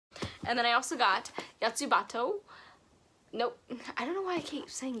And then I also got Yatsubato. Nope, I don't know why I keep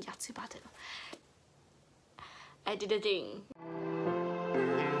saying Yatsubato. I did a thing.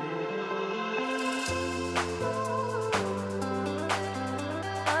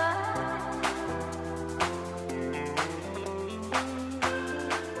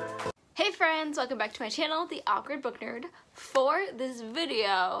 Hey friends, welcome back to my channel, The Awkward Book Nerd. For this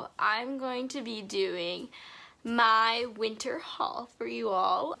video, I'm going to be doing my winter haul for you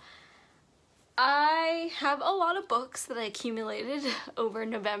all. I have a lot of books that I accumulated over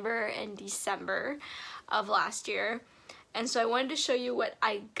November and December of last year, and so I wanted to show you what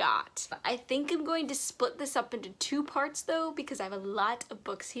I got. I think I'm going to split this up into two parts though, because I have a lot of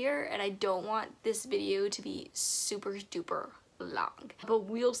books here and I don't want this video to be super duper long, but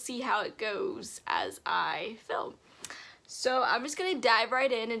we'll see how it goes as I film. So I'm just gonna dive right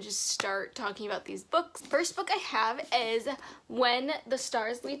in and just start talking about these books. First book I have is When the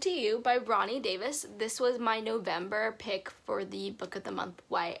Stars Lead to You by Ronnie Davis. This was my November pick for the Book of the Month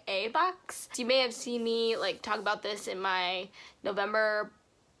YA box. So you may have seen me like talk about this in my November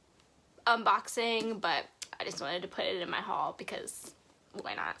unboxing, but I just wanted to put it in my haul because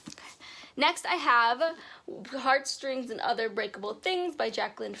why not? Next I have Heartstrings and Other Breakable Things by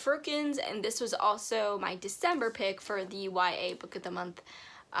Jacqueline Firkins, and this was also my December pick for the YA Book of the Month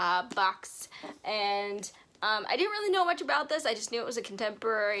box. And I didn't really know much about this, I just knew it was a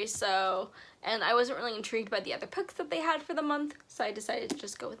contemporary, and I wasn't really intrigued by the other books that they had for the month, so I decided to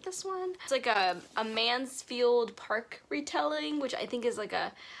just go with this one. It's like a Mansfield Park retelling, which I think is like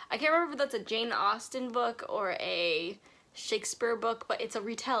I can't remember if that's a Jane Austen book or a Shakespeare book, but it's a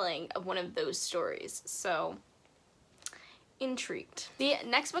retelling of one of those stories, so intrigued. The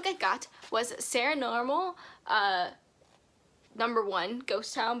next book I got was Sarah Normal, number 1,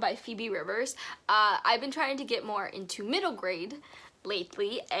 Ghost Town by Phoebe Rivers. I've been trying to get more into middle grade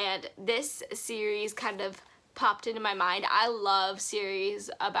lately, and this series kind of popped into my mind. I love series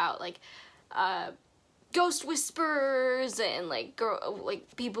about like ghost whisperers and like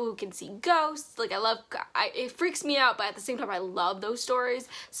people who can see ghosts. Like it freaks me out, but at the same time I love those stories.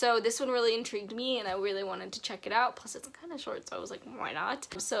 So this one really intrigued me and I really wanted to check it out. Plus it's kind of short, so I was like, why not?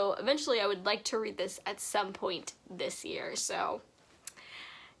 So eventually I would like to read this at some point this year, so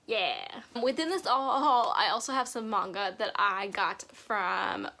yeah. Within this haul, I also have some manga that I got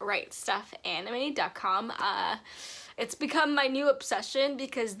from WriteStuffAnime.com. It's become my new obsession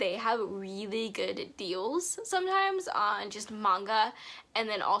because they have really good deals sometimes on just manga and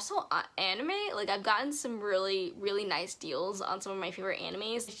then also on anime. Like I've gotten some really nice deals on some of my favorite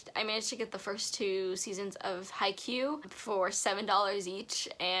animes. I managed to get the first 2 seasons of Haikyuu for $7 each,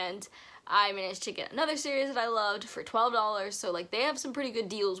 and I managed to get another series that I loved for $12, so like they have some pretty good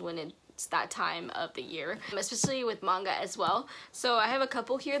deals when it's that time of the year, especially with manga as well. So I have a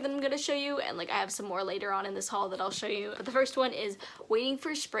couple here that I'm gonna show you, and like I have some more later on in this haul that I'll show you. But the first one is Waiting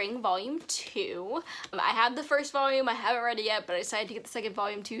for Spring Volume 2. I have the first volume, I haven't read it yet, but I decided to get the second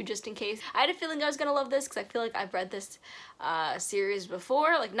volume too just in case. I had a feeling I was gonna love this because I feel like I've read this series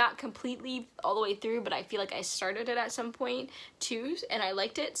before, like not completely all the way through, but I feel like I started it at some point too and I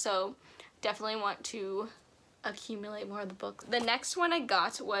liked it, so definitely want to accumulate more of the books. The next one I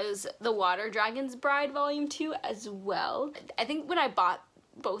got was The Water Dragon's Bride Volume 2 as well. I think when I bought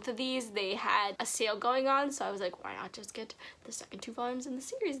both of these they had a sale going on, so I was like, why not just get the second 2 volumes in the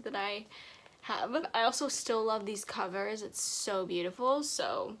series that I have. I also still love these covers, it's so beautiful,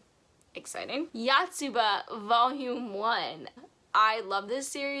 so exciting. Yotsuba Volume 1. I love this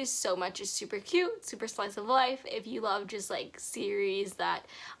series so much. It's super cute, super slice of life. If you love just like series that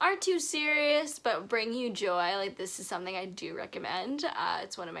aren't too serious but bring you joy, like this is something I do recommend.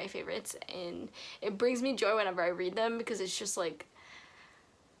 It's one of my favorites and it brings me joy whenever I read them because it's just like,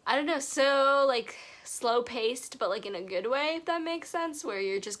 I don't know, so like slow paced but like in a good way, if that makes sense, where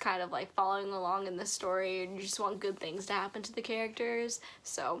you're just kind of like following along in the story and you just want good things to happen to the characters.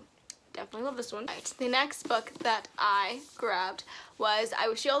 So definitely love this one. Right, the next book that I grabbed was I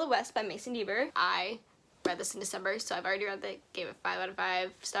Wish You All the Best by Mason Deaver. I read this in December, so I've already read it, gave it 5 out of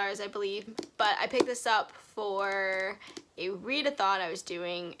 5 stars, I believe. But I picked this up for a readathon I was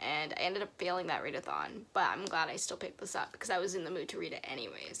doing, and I ended up failing that readathon. But I'm glad I still picked this up because I was in the mood to read it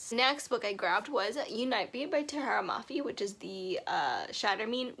anyways. Next book I grabbed was Unite Me by Tahara Mafi, which is the Shatter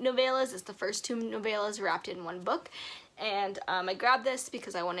Me novellas. It's the first 2 novellas wrapped in one book. And I grabbed this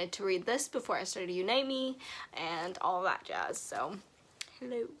because I wanted to read this before I started Unite Me and all that jazz, so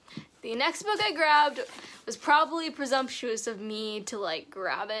hello. The next book I grabbed was probably presumptuous of me to like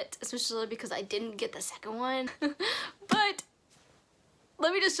grab it, especially because I didn't get the second one, but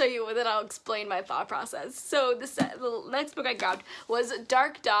let me just show you, and then I'll explain my thought process. So the next book I grabbed was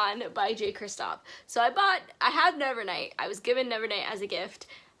Dark Dawn by J. Kristoff. So I have Nevernight. I was given Nevernight as a gift.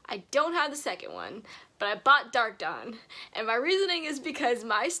 I don't have the second one, but I bought Dark Dawn. And my reasoning is because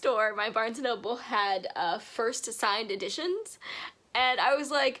my store, my Barnes & Noble, had first signed editions. And I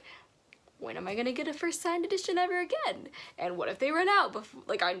was like, when am I gonna get a first signed edition ever again? And what if they run out before,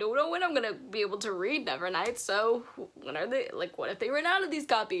 like, I don't know when I'm gonna be able to read Nevernight, so when are they, like, what if they run out of these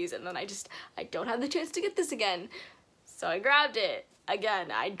copies? And then I don't have the chance to get this again. So I grabbed it.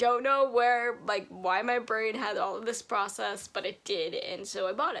 Again, I don't know where, like, why my brain had all of this process, but it did, and so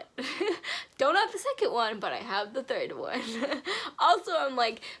I bought it. Don't have the second one, but I have the third one. Also, I'm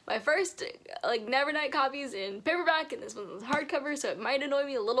like, my first, like, Nevernight copies in paperback, and this one's hardcover, so it might annoy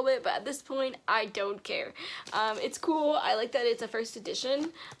me a little bit, but at this point, I don't care. It's cool. I like that it's a first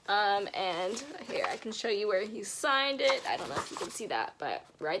edition, and here, I can show you where he signed it. I don't know if you can see that, but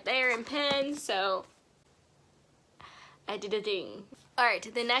right there in pen, so I did a thing.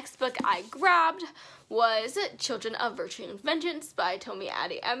 Alright, the next book I grabbed was Children of Virtue and Vengeance by Tomi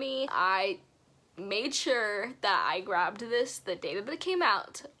Adeyemi. I made sure that I grabbed this the day that it came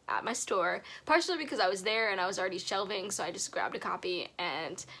out at my store, partially because I was there and I was already shelving, so I just grabbed a copy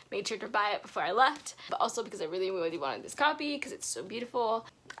and made sure to buy it before I left, but also because I really wanted this copy because it's so beautiful.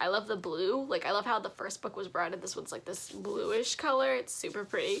 I love the blue. Like, I love how the first book was brown and this one's like this bluish color. It's super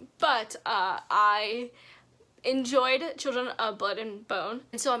pretty. But I enjoyed Children of Blood and Bone,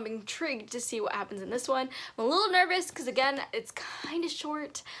 and so I'm intrigued to see what happens in this one. I'm a little nervous because, again, it's kind of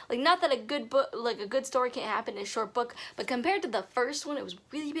short. Like, not that a good book, like a good story can't happen in a short book, but compared to the first one, it was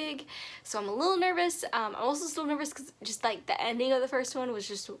really big, so I'm a little nervous. I'm also still nervous because just like the ending of the first one was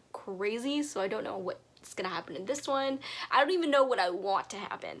just crazy, so I don't know what's gonna happen in this one. I don't even know what I want to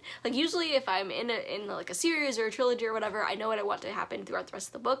happen. Like, usually if I'm in like a series or a trilogy or whatever, I know what I want to happen throughout the rest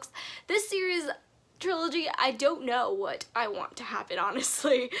of the books. This series trilogy, I don't know what I want to happen,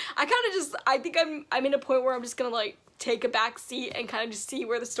 honestly. I think I'm in a point where I'm just gonna like take a back seat and kind of just see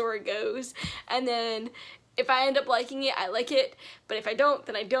where the story goes, and then if I end up liking it, I like it, but if I don't,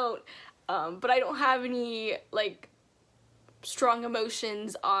 then I don't. But I don't have any like strong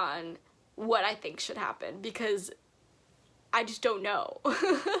emotions on what I think should happen because I just don't know.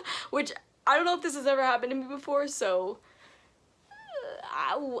 Which I don't know if this has ever happened to me before, so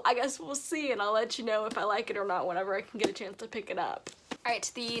I guess we'll see, and I'll let you know if I like it or not whenever I can get a chance to pick it up.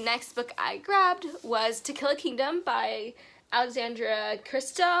 Alright, the next book I grabbed was To Kill a Kingdom by Alexandra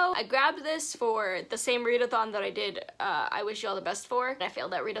Christo. I grabbed this for the same readathon that I did I Wish You All the Best for, and I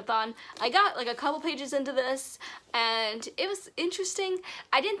failed that readathon. I got like a couple pages into this, and it was interesting.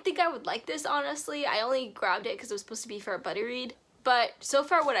 I didn't think I would like this, honestly. I only grabbed it because it was supposed to be for a buddy read. But so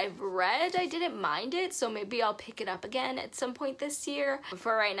far what I've read, I didn't mind it, so maybe I'll pick it up again at some point this year. But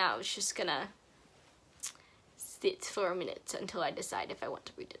for right now, it's just gonna sit for a minute until I decide if I want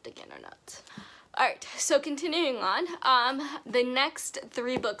to read it again or not. Alright, so continuing on, the next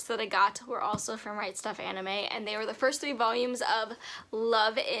 3 books that I got were also from Right Stuff Anime, and they were the first 3 volumes of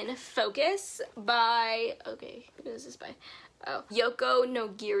Love in Focus by, okay, who is this by? Oh, Yoko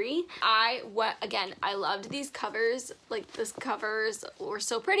Nogiri. I loved these covers. Like, these covers were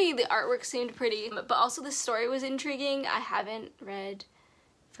so pretty, the artwork seemed pretty, but also the story was intriguing. I haven't read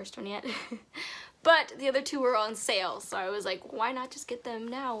the first one yet. But the other 2 were on sale, so I was like, why not just get them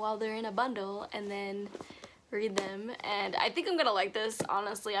now while they're in a bundle and then read them? And I think I'm gonna like this,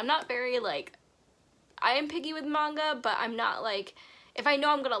 honestly. I'm not very, like, I am picky with manga, but I'm not, like, if I know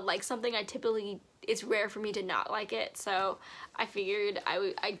I'm gonna like something, it's rare for me to not like it, so I figured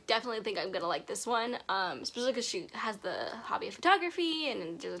I definitely think I'm gonna like this one, especially because she has the hobby of photography,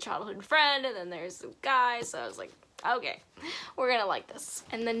 and there's a childhood friend, and then there's a guy, so I was like, okay, we're gonna like this.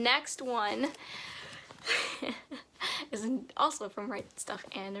 And the next one is also from Right Stuff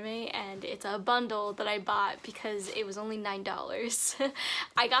Anime, and it's a bundle that I bought because it was only $9.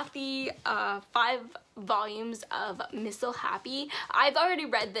 I got the 5 volumes of Miss So Happy. I've already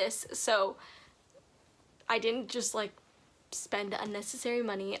read this, so I didn't just like spend unnecessary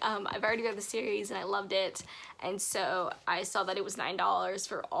money. I've already read the series and I loved it, and so I saw that it was $9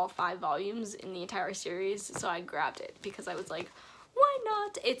 for all 5 volumes in the entire series, so I grabbed it because I was like, why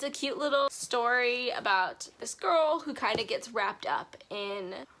not? It's a cute little story about this girl who kind of gets wrapped up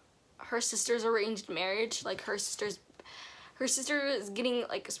in her sister's arranged marriage. Like, her sister is getting,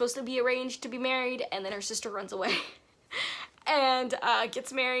 like, supposed to be arranged to be married, and then her sister runs away and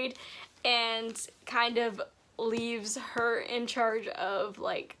gets married and kind of leaves her in charge of,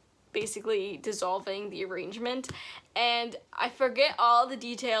 like, basically dissolving the arrangement. And I forget all the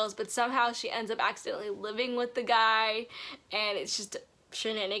details, but somehow she ends up accidentally living with the guy, and it's just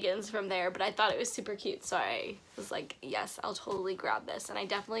shenanigans from there, but I thought it was super cute, so I was like, yes, I'll totally grab this. And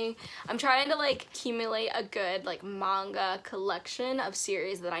I'm trying to like accumulate a good like manga collection of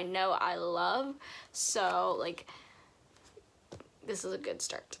series that I know I love, so like this is a good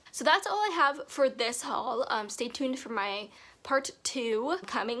start. So that's all I have for this haul. Stay tuned for my part 2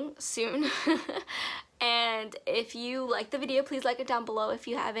 coming soon. And if you like the video, please like it down below. If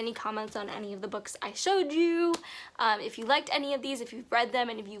you have any comments on any of the books I showed you, if you liked any of these, if you've read them,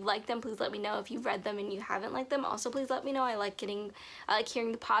 and if you like them, please let me know. If you've read them and you haven't liked them, also please let me know. I like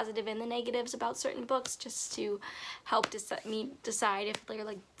hearing the positive and the negatives about certain books, just to help me decide if they're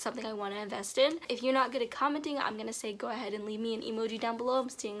like something I want to invest in. If you're not good at commenting, I'm gonna say go ahead and leave me an emoji down below. I'm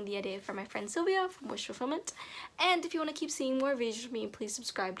stealing the idea from my friend Sylvia from Wish Fulfillment. And if you want to keep seeing more videos from me, please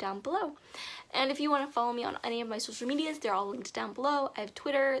subscribe down below. And if you want to follow me on any of my social medias, they're all linked down below. I have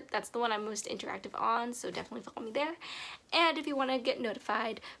Twitter, that's the one I'm most interactive on, so definitely follow me there. And if you want to get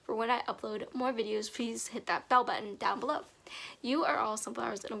notified for when I upload more videos, please hit that bell button down below. You are all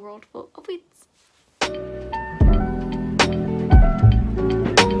sunflowers in a world full of weeds.